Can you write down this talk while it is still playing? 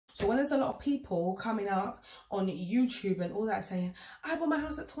So when there's a lot of people coming up on YouTube and all that saying, I bought my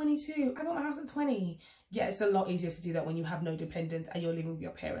house at 22, I bought my house at 20. Yeah, it's a lot easier to do that when you have no dependents and you're living with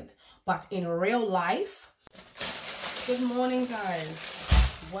your parents. But in real life, good morning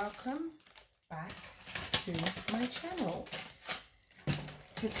guys. Welcome back to my channel.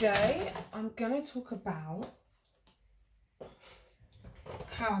 Today, I'm going to talk about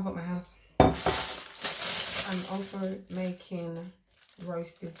how I bought my house. I'm also making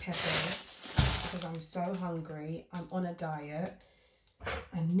roasted peppers because I'm so hungry. I'm on a diet.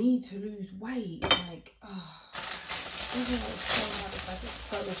 I need to lose weight. Like, oh, even though it's so hard, it's like it's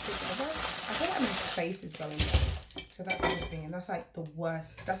so restricted. I feel like my face is going down. So that's the thing, and that's like the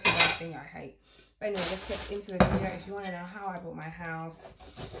worst. That's the worst thing I hate. But anyway, let's get into the video. If you want to know how I bought my house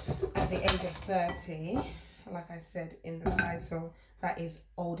at the age of 30, like I said in the title, that is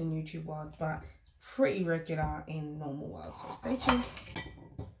old in YouTube world, but it's pretty regular in normal world. So stay tuned.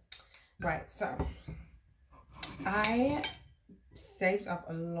 Right, so I saved up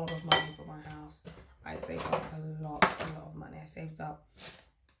a lot of money for my house. I saved up a lot of money. I saved up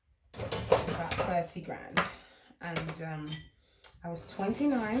about 30 grand, and I was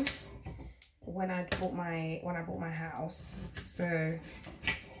 29 when I bought my house. So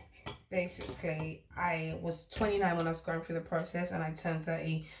basically I was 29 when I was going through the process, and I turned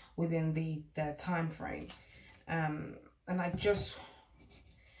 30 within the time frame. And I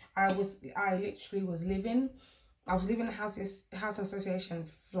literally was living in a house association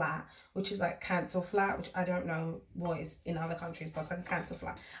flat, which is like council flat, which I don't know what is in other countries, but it's like a council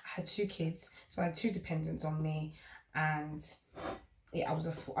flat. I had 2 kids, so I had 2 dependents on me, and yeah,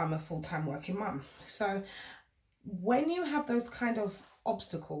 I'm a full-time working mum. So when you have those kind of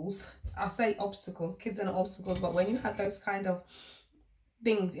obstacles, I say obstacles, kids are not obstacles, but when you have those kind of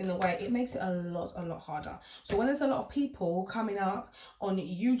things in the way, it makes it a lot harder. So when there's a lot of people coming up on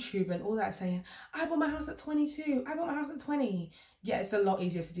YouTube and all that saying, I bought my house at 22, I bought my house at 20. Yeah, it's a lot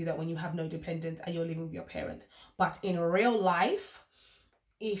easier to do that when you have no dependents and you're living with your parents. But in real life,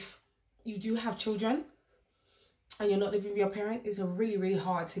 if you do have children and you're not living with your parents, it's really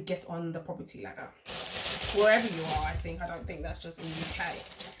hard to get on the property ladder. Wherever you are, I don't think that's just in the UK.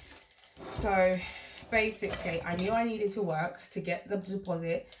 So basically, I knew I needed to work to get the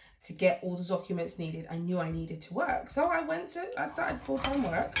deposit, to get all the documents needed. I knew I needed to work. So I started full-time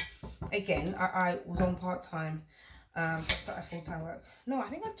work. Again, I was on part-time. So I started full-time work. No, I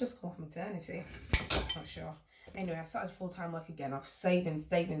think I'd just come off maternity. Not sure. Anyway, I started full-time work again. I've saving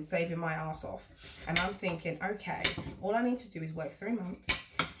my ass off. And I'm thinking, okay, all I need to do is work 3 months,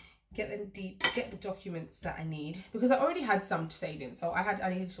 get the documents that I need, because I already had some savings. So I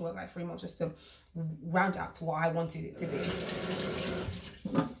needed to work like 3 months just to round out to what I wanted it to be.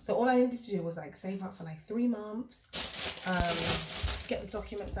 So all I needed to do was like save up for like 3 months, get the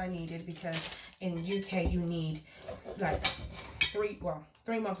documents I needed, because in UK you need like 3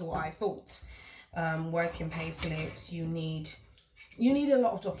 months of what I thought. Working pay slips, you need a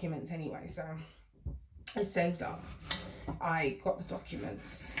lot of documents anyway. So I saved up, I got the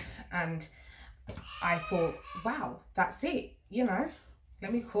documents, and I thought, wow, that's it, you know,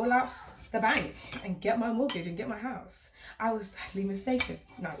 let me call up the bank and get my mortgage and get my house. I was sadly mistaken.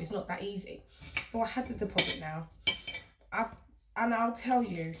 No, it's not that easy. So I had the deposit now. And I'll tell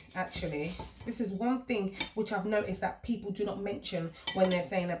you, actually, this is one thing which I've noticed that people do not mention when they're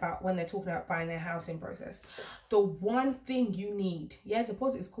talking about buying their housing process. The one thing you need, yeah,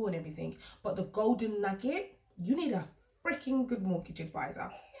 deposit is cool and everything, but the golden nugget, you need a freaking good mortgage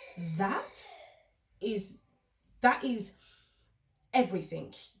advisor. That is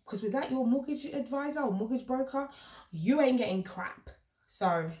everything. Because without your mortgage advisor or mortgage broker, you ain't getting crap.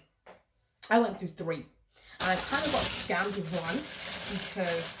 So I went through 3. And I kind of got scammed with one,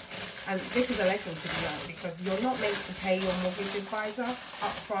 because, and this is a lesson to be learned, because you're not meant to pay your mortgage advisor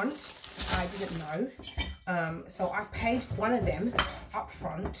up front. I didn't know. So I paid one of them up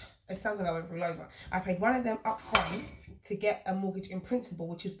front. It sounds like I went through loads, but I paid one of them up front to get a mortgage in principle,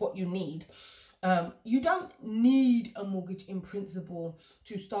 which is what you need. You don't need a mortgage in principle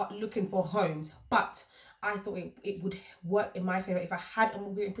to start looking for homes, but I thought it would work in my favour if I had a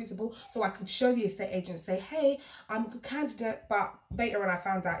mortgage in principle, so I could show the estate agent and say, hey, I'm a good candidate. But later on I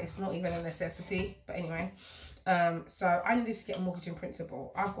found out it's not even a necessity. But anyway, so I needed to get a mortgage in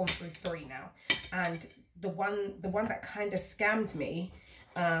principle. I've gone through 3 now, and the one that kind of scammed me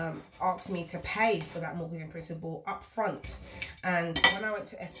asked me to pay for that mortgage in principle up front, and when I went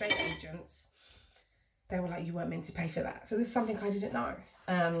to estate agents, they were like, you weren't meant to pay for that. So this is something I didn't know.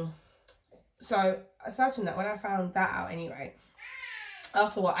 So aside from that, when I found that out anyway,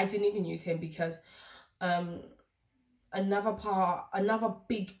 after what, I didn't even use him, because another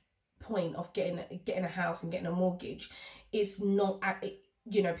big point of getting a house and getting a mortgage. It's not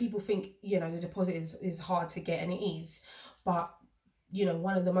you know, people think, you know, the deposit is hard to get, and it is, but you know,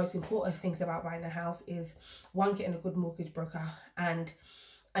 one of the most important things about buying a house is, one, getting a good mortgage broker, and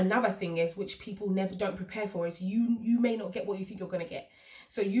another thing is, which people don't prepare for, is you may not get what you think you're going to get.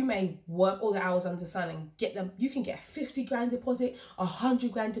 So you may work all the hours under the sun and get them. You can get a 50 grand deposit, 100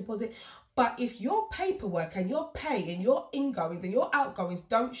 grand deposit. But if your paperwork and your pay and your ingoings and your outgoings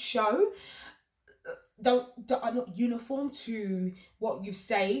don't show, are not uniform to what you've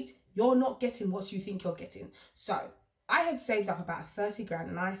saved, you're not getting what you think you're getting. So I had saved up about 30 grand,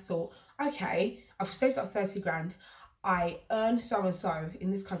 and I thought, okay, I've saved up 30 grand. I earn so and so in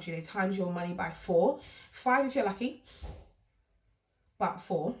this country. They times your money by 4, 5 if you're lucky, but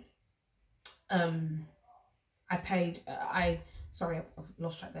 4. I paid. Sorry, I've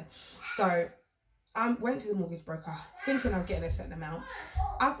lost track there. So I went to the mortgage broker thinking I'm getting a certain amount.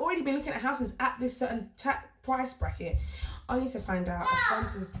 I've already been looking at houses at this certain price bracket. I need to find out. I've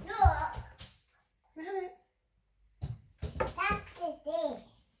gone to the... Can I have it? That's this.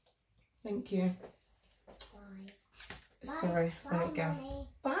 Thank you. Bye. Sorry, Bye, let it go. Mommy.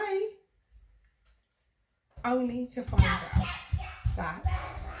 Bye. Only to find out that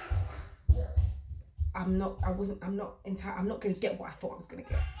I'm not going to get what I thought I was going to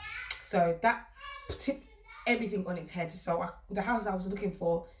get. So that tipped everything on its head. So the houses I was looking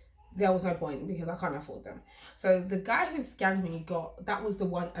for, there was no point because I can't afford them. So the guy who scammed me that was the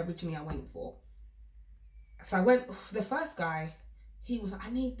one originally I went for. So I went, the first guy, he was like, I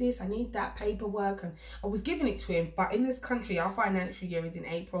need this, I need that paperwork, and I was giving it to him. But in this country, our financial year is in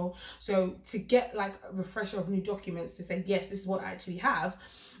April, so to get like a refresher of new documents to say, yes, this is what I actually have,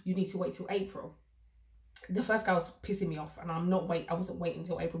 you need to wait till April. The first guy was pissing me off, and I wasn't waiting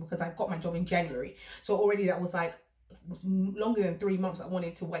until April because I got my job in January. So already that was like longer than 3 months I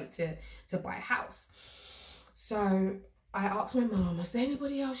wanted to wait to buy a house. So I asked my mom, is there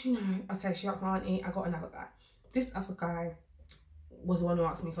anybody else you know? Okay, she asked my auntie. I got another guy. This other guy was the one who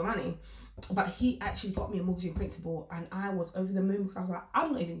asked me for money, but he actually got me a mortgage in principle, and I was over the moon because I was like, I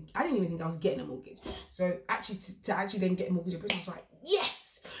didn't even think I was getting a mortgage. So actually to actually then get a mortgage in principle, I was like,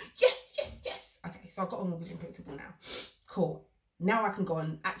 yes, yes, yes, yes. Okay, so I got a mortgage in principle now. Cool. Now I can go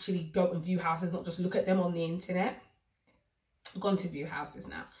and actually go and view houses, not just look at them on the internet. I've gone to view houses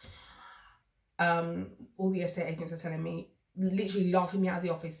now. All the estate agents are telling me, literally laughing me out of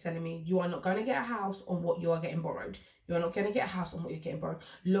the office, telling me, you are not going to get a house on what you are getting borrowed. You are not going to get a house on what you're getting borrowed.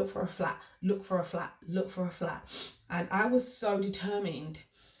 Look for a flat, look for a flat, look for a flat. And I was so determined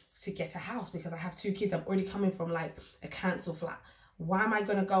to get a house because I have 2 kids. I'm already coming from like a council flat. Why am I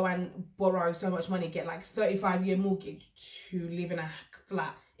going to go and borrow so much money, get like 35-year mortgage to live in a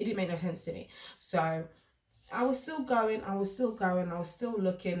flat? It didn't make no sense to me. So I was still going, I was still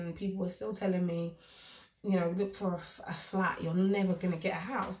looking. People were still telling me, you know, look for a flat. You're never going to get a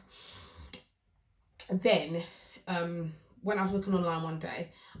house. Then when I was looking online one day,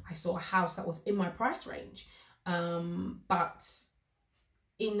 I saw a house that was in my price range. But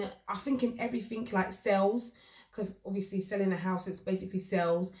I think in everything like sales, because obviously selling a house, it's basically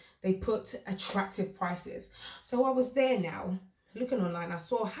sales, they put attractive prices. So I was there now looking online. I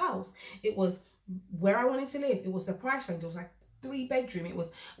saw a house. It was where I wanted to live. It was the price range. It was like 3-bedroom. It was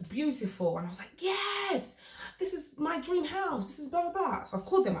beautiful. And I was like, yes, this is my dream house. This is blah, blah, blah. So I've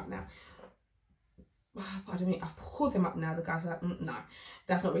called them up now. Pardon me. I've called them up now. The guy's like, no,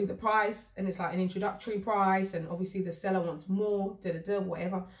 that's not really the price. And it's like an introductory price. And obviously the seller wants more,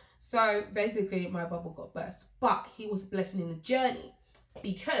 whatever. So basically my bubble got burst. But he was a blessing in the journey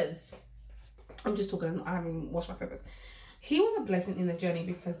because I'm just talking, I haven't washed my papers. He was a blessing in the journey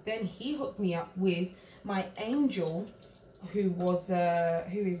because then he hooked me up with my angel, who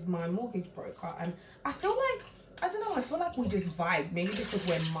is my mortgage broker. And I feel like, I don't know, I feel like we just vibe. Maybe because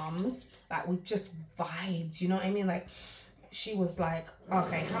we're mums, like we just vibed, you know what I mean? Like she was like,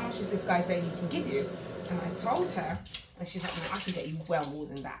 okay, how much is this guy saying he can give you? And I told her, and she's like, no, I can get you well more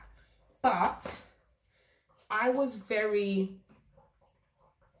than that. But I was very,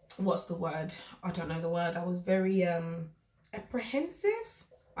 what's the word? I don't know the word. I was very apprehensive.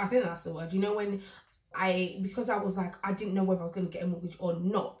 I think that's the word. You know, because I was like, I didn't know whether I was going to get a mortgage or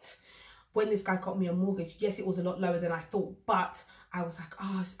not. When this guy got me a mortgage, yes, it was a lot lower than I thought, but I was like,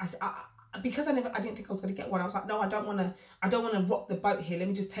 oh, because I didn't think I was going to get one. I was like, no, I don't want to rock the boat here. Let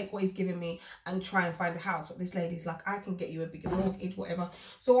me just take what he's giving me and try and find a house. But this lady's like, I can get you a bigger mortgage, whatever.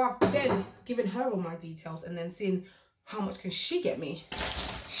 So I've then given her all my details and then seen how much can she get me.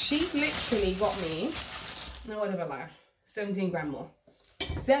 She literally got me, no, whatever lie, 17 grand more.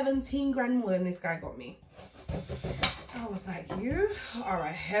 17 grand more than this guy got me. I was like, you are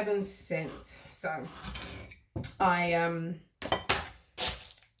a heaven sent. So I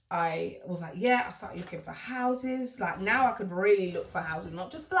was like, yeah, I started looking for houses. Like now I could really look for houses,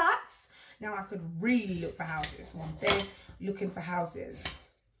 not just flats. Now I could really look for houses. So I'm there looking for houses.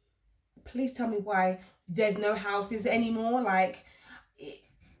 Please tell me why there's no houses anymore. Like,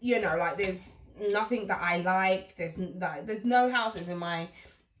 you know, like there's nothing that I like. There's no houses in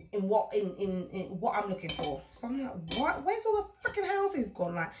what I'm looking for. So I'm like, what? Where's all the freaking houses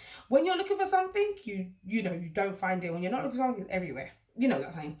gone? Like when you're looking for something, you know, you don't find it. When you're not looking for something, it's everywhere. You know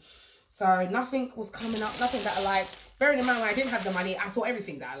that saying. So nothing was coming up, nothing that I liked. Bearing in mind when I didn't have the money, I saw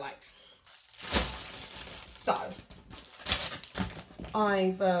everything that I liked. So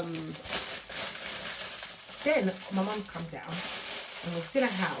I've then my mum's come down and we've seen a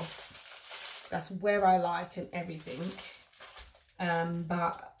house that's where I like and everything.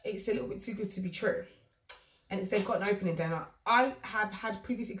 But it's a little bit too good to be true. And they've got an opening day. Now, I have had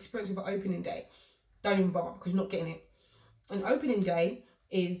previous experience with an opening day. Don't even bother because you're not getting it. An opening day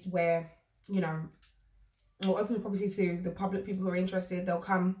is where, you know, we'll open the property to the public, people who are interested. They'll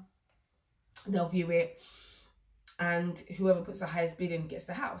come, they'll view it, and whoever puts the highest bid in gets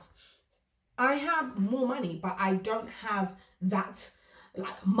the house. I have more money, but I don't have that,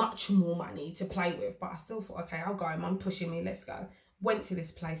 like, much more money to play with. But I still thought, okay, I'll go. Mum pushing me, let's go. Went to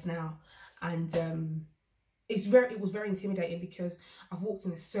this place now, and it was very intimidating because I've walked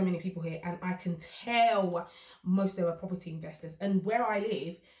in, there's so many people here, and I can tell most of them are property investors. And where I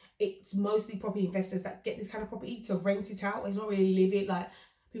live, it's mostly property investors that get this kind of property to rent it out. It's not really live it. Like,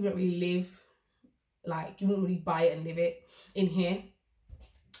 people don't really live, like, you won't really buy it and live it in here.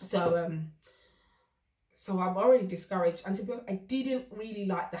 So so I'm already discouraged, and to be honest, I didn't really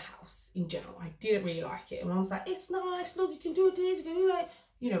like the house in general. I didn't really like it. And Mum's like, it's nice, look, you can do this, you can do that,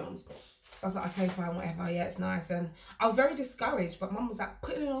 you know, Mum's. So I was like, okay, fine, whatever, yeah, it's nice. And I was very discouraged, but Mum was like,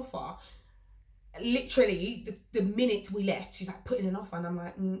 putting an offer. Literally, the minute we left, she's like, putting an offer. And I'm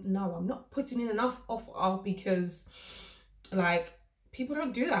like, no, I'm not putting in enough offer because, like, people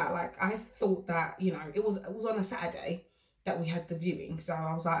don't do that. Like, I thought that, you know, it was on a Saturday that we had the viewing. So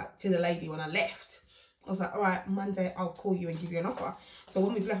I was like, to the lady when I left, I was like, all right, Monday, I'll call you and give you an offer. So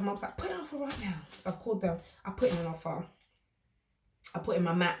when we've left, Mum's like, put an offer right now. So I've called them, I put in an offer. I put in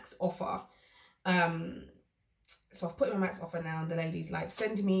my max offer. So I've put in my max offer now, and the lady's like,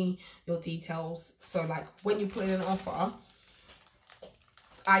 send me your details. So, like, when you put in an offer,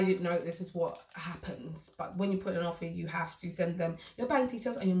 I didn't know this is what happens, but when you put an offer, you have to send them your bank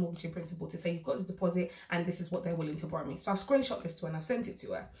details and your mortgage in principle to say you've got the deposit and this is what they're willing to borrow me. So I've screenshot this to her and I've sent it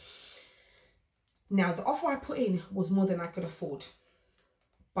to her. Now, the offer I put in was more than I could afford.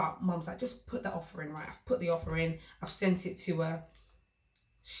 But Mum's like, just put the offer in, right? I've put the offer in. I've sent it to her.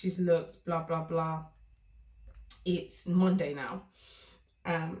 She's looked, blah, blah, blah. It's Monday now.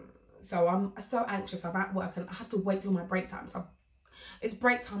 So I'm so anxious. I'm at work and I have to wait till my break time. So it's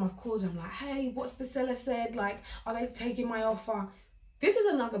break time. I've called them like, hey, what's the seller said? Like, are they taking my offer? This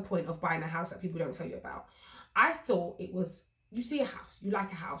is another point of buying a house that people don't tell you about. I thought it was, you see a house, you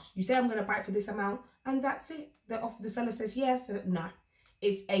like a house, you say I'm going to buy it for this amount, and that's it. The seller says yes. No,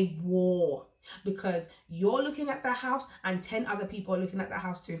 it's a war, because you're looking at that house and 10 other people are looking at that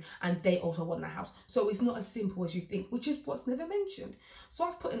house too, and they also want that house. So it's not as simple as you think, which is what's never mentioned. So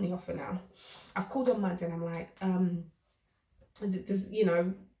I've put in the offer now. I've called on Monday and I'm like,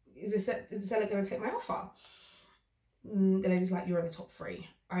 is the seller going to take my offer? The lady's like, you're in the top 3.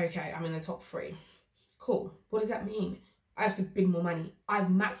 Okay, I'm in the top 3. Cool. What does that mean? I have to bid more money. I've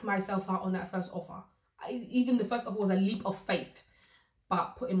maxed myself out on that first offer. Even the first offer was a leap of faith,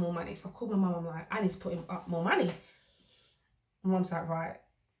 but put in more money. So I've called my mum. I'm like, I need to put in up more money. My mum's like, right,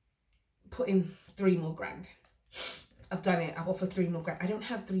 put in 3 more grand. I've done it. I've offered 3 more grand. I don't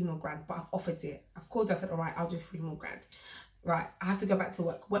have 3 more grand, but I've offered it. I've called her. I said, all right, I'll do 3 more grand. Right, I have to go back to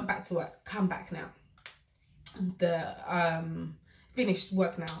work. Went back to work. Come back now. Finished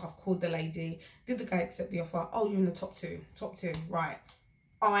work now. I've called the lady. Did the guy accept the offer? Oh, you're in the top 2. Top 2. Right.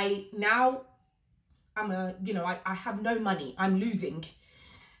 I have no money. I'm losing.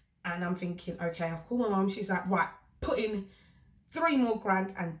 And I'm thinking, okay, I've called my mum. She's like, right, put in 3 more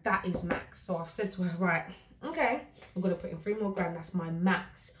grand and that is max. So I've said to her, right, okay, I'm going to put in 3 more grand. That's my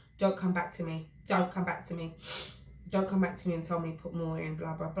max. Don't come back to me. Don't come back to me. Don't come back to me and tell me put more in,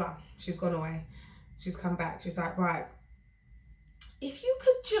 blah, blah, blah. She's gone away. She's come back. She's like, right, if you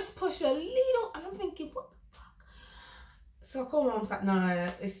could just push a little. And I'm thinking, what the fuck? So I called my mum. I was like,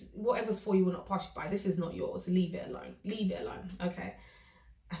 no, it's whatever's for you will not pass you by. This is not yours. Leave it alone. Leave it alone. Okay.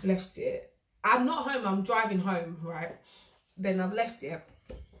 I've left it. I'm not home. I'm driving home, right? Then I've left it.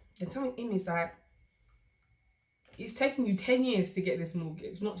 Then something in me is like, it's taking you 10 years to get this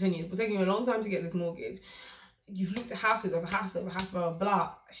mortgage. Not 10 years, but taking you a long time to get this mortgage. You've looked at houses over house over house, blah, blah,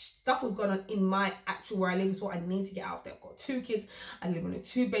 blah. Stuff was going on in my actual where I live is what I need to get out there. I've got 2 kids. I live in a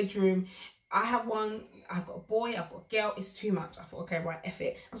 2-bedroom. I have one. I've got a boy. I've got a girl. It's too much. I thought, okay, right, F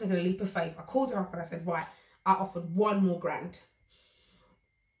it. I'm taking a leap of faith. I called her up and I said, right, I offered 1 more grand.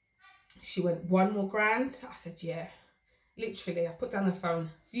 She went, 1 more grand? I said, yeah. Literally, I put down the phone.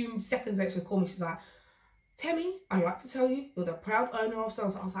 A few seconds later, she called me. She's like, Temi, I'd like to tell you, you're the proud owner of so.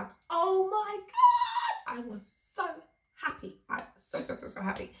 I was like, oh my God. I was so happy. I was so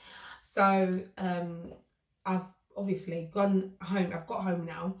happy. So I've obviously gone home. I've got home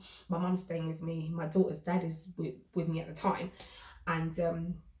now. My mum's staying with me. My daughter's dad is with me at the time.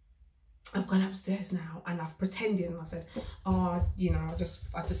 And I've gone upstairs now and I've pretended and I said, oh, you know, I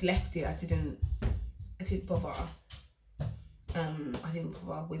just left it. I didn't bother. I didn't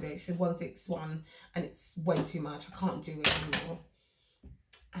bother with it. It's 161 and it's way too much. I can't do it anymore.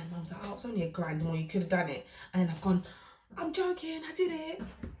 And Mum's like, oh, it's only £1 grand more. You could have done it. And then I've gone, I'm joking. I did it.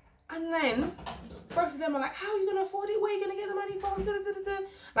 And then both of them are like, how are you going to afford it? Where are you going to get the money from? Da, da, da, da.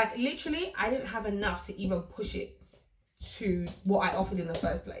 Like, literally, I didn't have enough to even push it to what I offered in the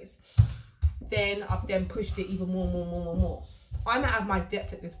first place. Then I've then pushed it even more. I'm out of my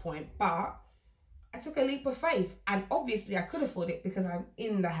depth at this point, but I took a leap of faith. And obviously, I could afford it because I'm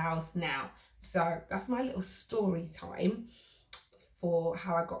in the house now. So that's my little story time for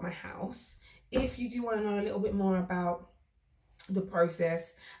how I got my house. If you do want to know a little bit more about the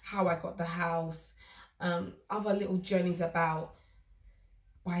process, how I got the house, other little journeys about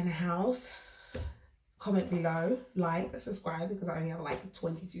buying a house, comment below, like, subscribe, because I only have like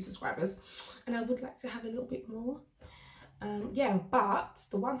 22 subscribers and I would like to have a little bit more. Yeah, but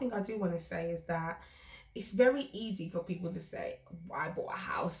the one thing I do want to say is that it's very easy for people to say, I bought a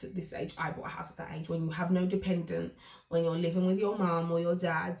house at this age, I bought a house at that age, when you have no dependent, when you're living with your mum or your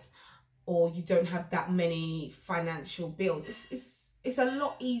dad, or you don't have that many financial bills. It's a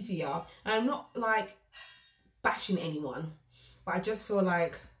lot easier. And I'm not like bashing anyone, but I just feel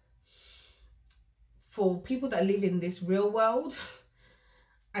like for people that live in this real world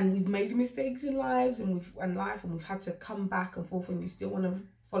and we've made mistakes in lives and we've had to come back and forth, and you still want to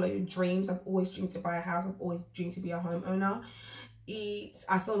follow your dreams. I've always dreamed to buy a house. I've always dreamed to be a homeowner.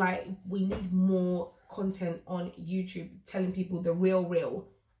 I feel like we need more content on YouTube telling people the real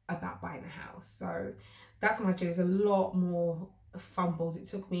about buying a house. So that's my journey. There's a lot more fumbles. It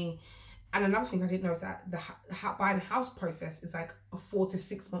took me, and another thing I didn't know is that the buying a house process is like a 4 to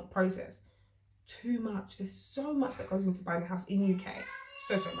 6 month process. Too much. There's so much that goes into buying a house in UK.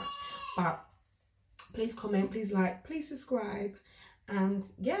 So much. But please comment, please like, please subscribe, and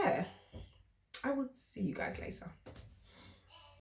yeah, I will see you guys later.